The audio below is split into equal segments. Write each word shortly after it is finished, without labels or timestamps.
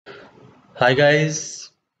Hi guys,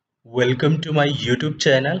 welcome to my YouTube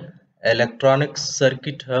channel Electronics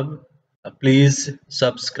Circuit Hub. Please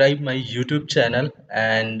subscribe my YouTube channel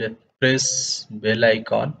and press bell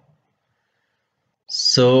icon.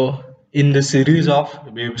 So in the series of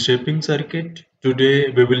wave shaping circuit, today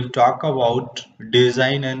we will talk about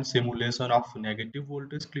design and simulation of negative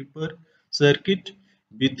voltage clipper circuit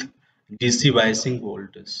with DC biasing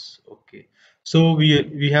voltage. Okay. So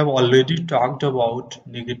we have already talked about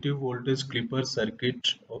negative voltage clipper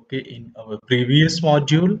circuit, okay, in our previous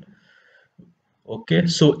module. Okay,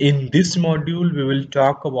 so in this module, we will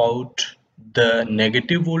talk about the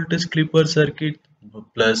negative voltage clipper circuit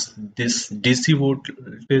plus this DC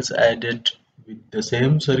voltage added with the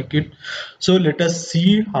same circuit. So let us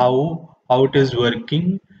see how it is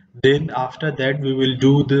working. Then after that, we will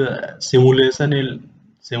do the simulation in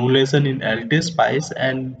ltspice,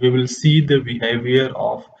 and we will see the behavior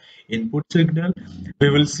of input signal.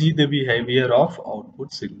 We will see the behavior of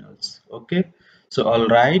output signals. Okay, so all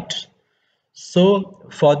right. So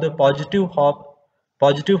for the positive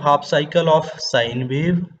half cycle of sine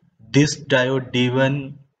wave, this diode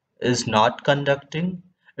D1 is not conducting.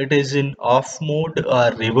 It is in off mode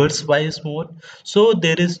or reverse bias mode. So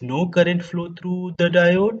there is no current flow through the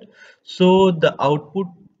diode. So the output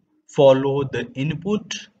follow the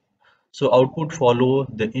input, so output follow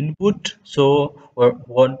the input. So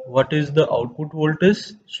what is the output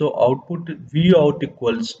voltage? So output V out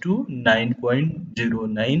equals to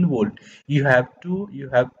 9.09 volt. You have to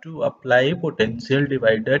apply potential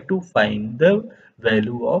divider to find the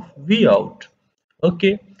value of V out.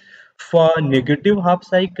 Okay, for negative half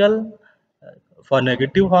cycle,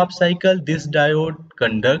 this diode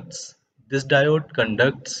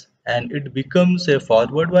conducts and it becomes a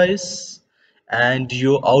forward bias, and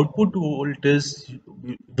your output voltage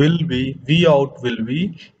will be V out will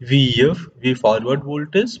be VF, V forward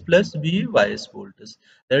voltage plus V bias voltage,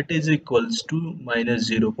 that is equals to minus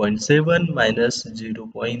 0.7 minus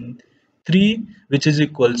 0.3, which is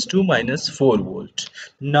equals to minus 4 volt.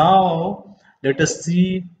 Now let us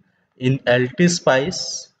see in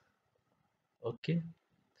ltspice. Okay,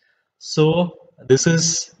 so this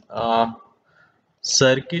is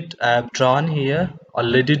circuit I have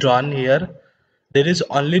already drawn here. There is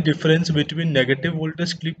only difference between negative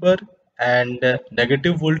voltage clipper and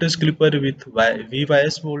negative voltage clipper with V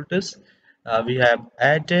bias voltage. We have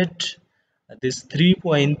added this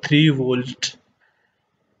 3.3 volt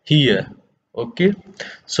here. Okay,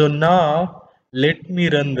 so now let me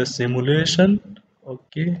run the simulation.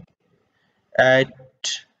 Okay, at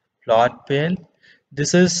plot pane,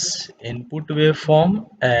 this is input waveform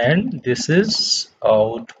and this is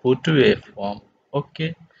output waveform.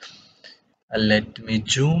 Okay, let me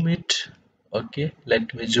zoom it. Okay,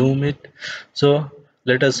 let me zoom it. So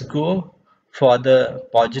let us go for the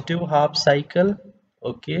positive half cycle.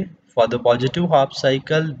 Okay, for the positive half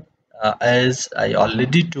cycle, as I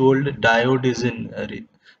already told, diode is in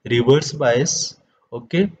reverse bias.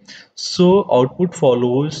 Okay, so output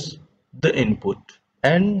follows the input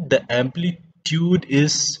and the amplitude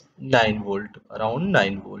is 9 volt, around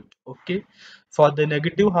 9 volt. Okay, for the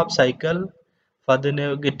negative half cycle, after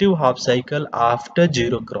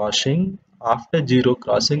zero crossing,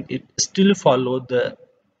 it still follow the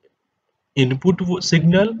input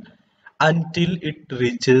signal until it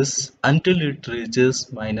reaches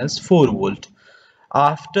minus 4 volt.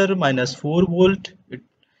 After minus 4 volt,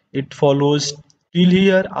 it follows till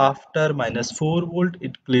here. After minus 4 volt,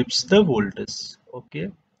 it clips the voltage.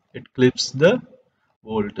 Okay, it clips the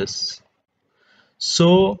voltage.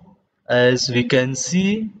 So as we can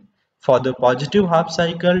see, for the positive half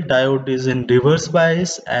cycle, diode is in reverse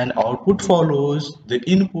bias and output follows the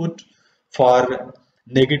input. For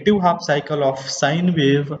negative half cycle of sine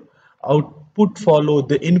wave, output follow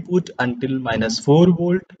the input until minus 4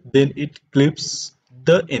 volt, then it clips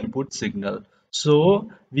the input signal. So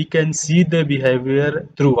we can see the behavior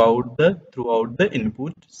throughout the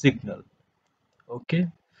input signal. Okay,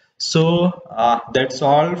 so that's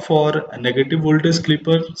all for a negative voltage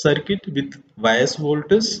clipper circuit with bias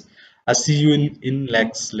voltage. I see you in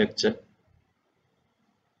next lecture.